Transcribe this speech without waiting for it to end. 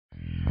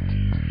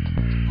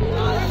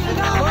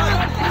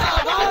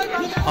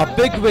A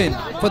big win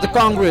for the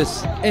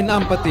Congress in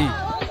Ampati.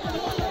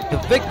 The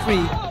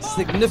victory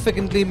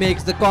significantly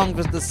makes the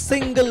Congress the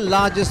single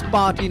largest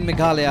party in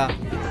Meghalaya.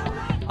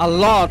 A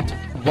lot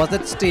was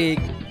at stake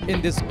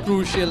in this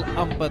crucial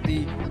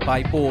Ampati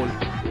bypoll,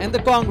 and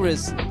the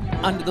Congress,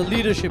 under the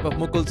leadership of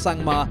Mukul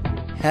Sangma,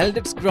 held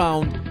its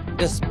ground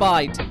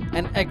despite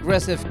an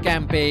aggressive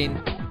campaign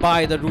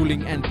by the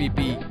ruling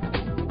NPP.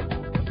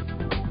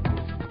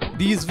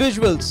 These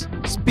visuals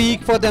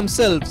speak for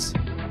themselves.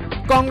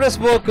 Congress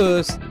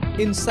workers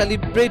in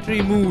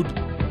celebratory mood,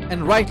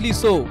 and rightly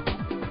so.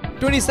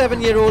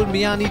 27-year-old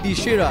Miani D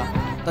Shira,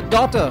 the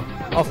daughter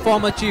of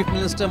former Chief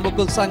Minister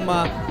Mukul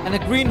Sangma and a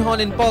greenhorn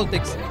in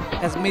politics,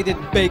 has made it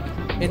big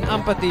in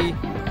Ampati,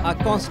 a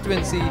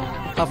constituency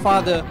her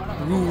father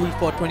ruled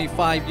for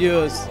 25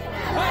 years.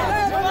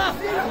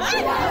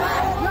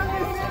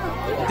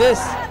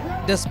 This,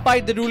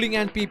 despite the ruling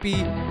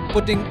NPP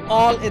putting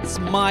all its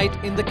might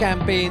in the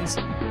campaigns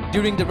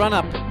during the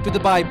run-up to the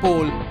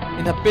bypoll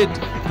in a bid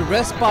to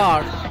wrest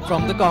power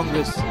from the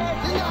Congress.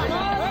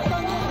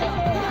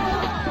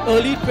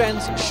 Early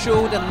trends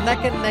showed a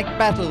neck-and-neck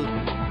battle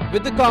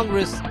with the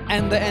Congress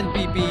and the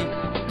NPP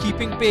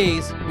keeping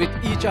pace with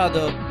each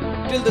other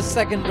till the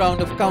second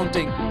round of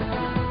counting.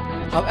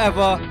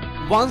 However,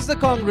 once the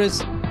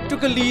Congress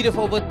took a lead of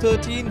over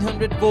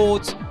 1,300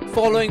 votes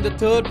following the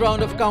third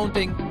round of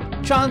counting,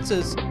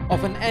 chances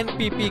of an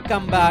NPP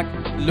comeback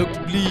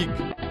looked bleak.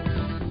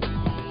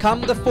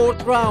 Come the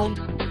fourth round,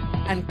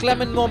 and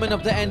Clement Momin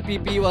of the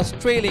NPP was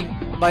trailing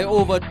by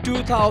over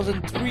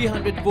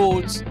 2,300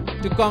 votes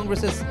to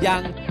Congress's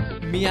young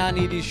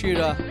Miani D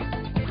Shira.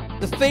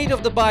 The fate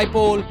of the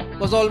bypoll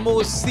was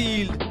almost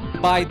sealed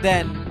by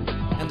then,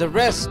 and the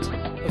rest,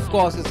 of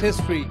course, is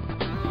history.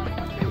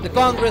 The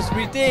Congress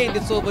retained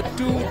its over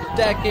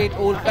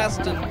 2-decade-old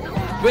bastion,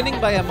 winning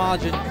by a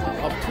margin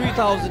of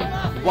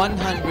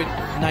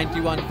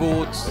 3,191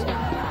 votes.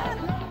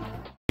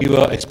 We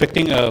were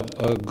expecting a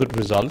good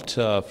result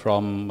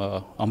from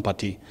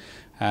Ampati,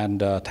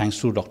 and thanks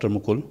to Dr.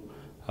 Mukul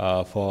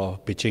for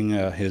pitching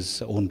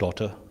his own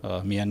daughter,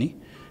 Miani,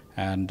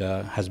 and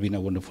has been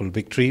a wonderful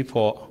victory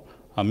for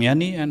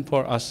Miani and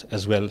for us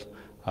as well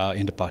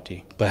in the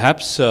party.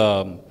 Perhaps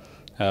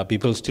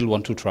people still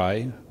want to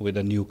try with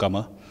a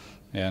newcomer,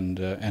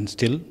 and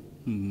still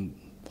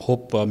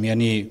hope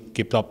Miani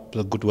keeps up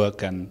the good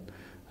work, and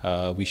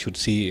we should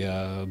see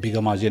a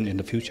bigger margin in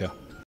the future.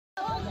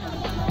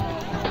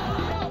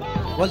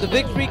 While the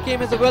victory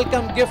came as a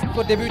welcome gift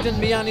for debutant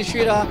Miani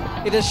Shira,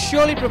 it has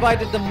surely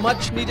provided the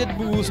much-needed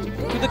boost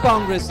to the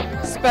Congress,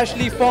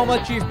 especially former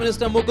Chief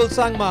Minister Mukul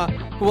Sangma,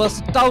 who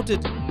was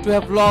touted to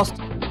have lost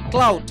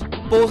clout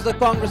post the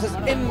Congress's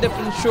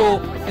indifferent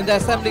show in the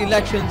assembly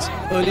elections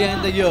earlier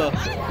in the year.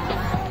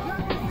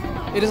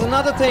 It is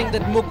another thing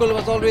that Mukul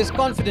was always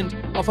confident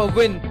of a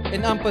win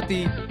in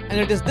Ampati, and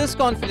it is this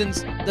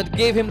confidence that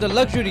gave him the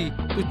luxury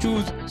to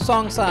choose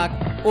Songsak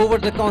over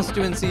the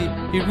constituency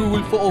he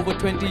ruled for over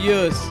 20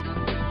 years.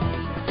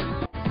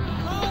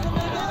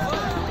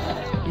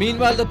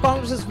 Meanwhile, the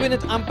Congress's win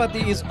at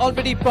Ampati is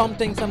already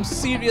prompting some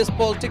serious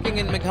politicking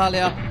in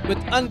Meghalaya, with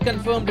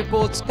unconfirmed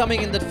reports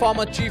coming in that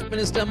former Chief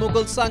Minister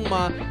Mukul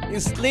Sangma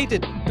is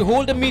slated to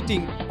hold a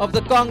meeting of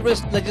the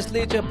Congress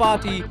Legislature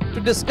Party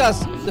to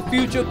discuss the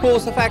future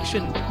course of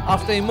action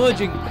after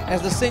emerging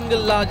as the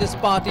single largest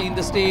party in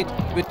the state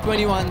with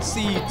 21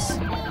 seats.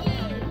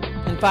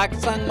 In fact,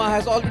 Sangma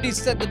has already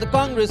said that the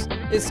Congress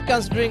is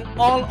considering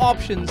all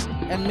options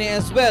and may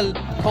as well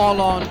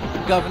call on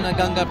Governor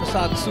Ganga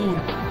Prasad soon.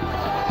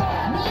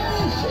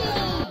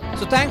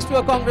 So thanks to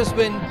a Congress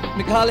win,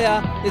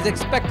 Meghalaya is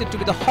expected to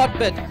be the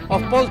hotbed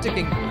of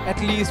politicking at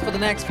least for the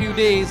next few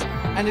days,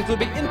 and it will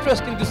be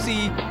interesting to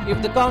see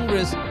if the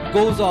Congress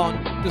goes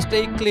on to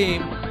stake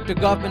claim to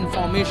government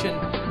formation,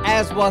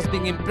 as was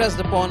being impressed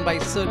upon by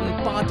certain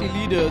party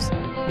leaders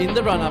in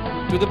the run-up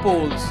to the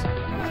polls.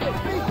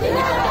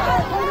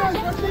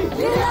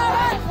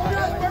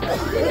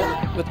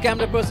 With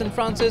camera person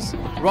Francis,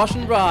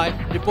 Roshan Rai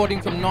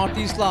reporting from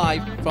Northeast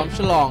Live from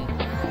Shillong.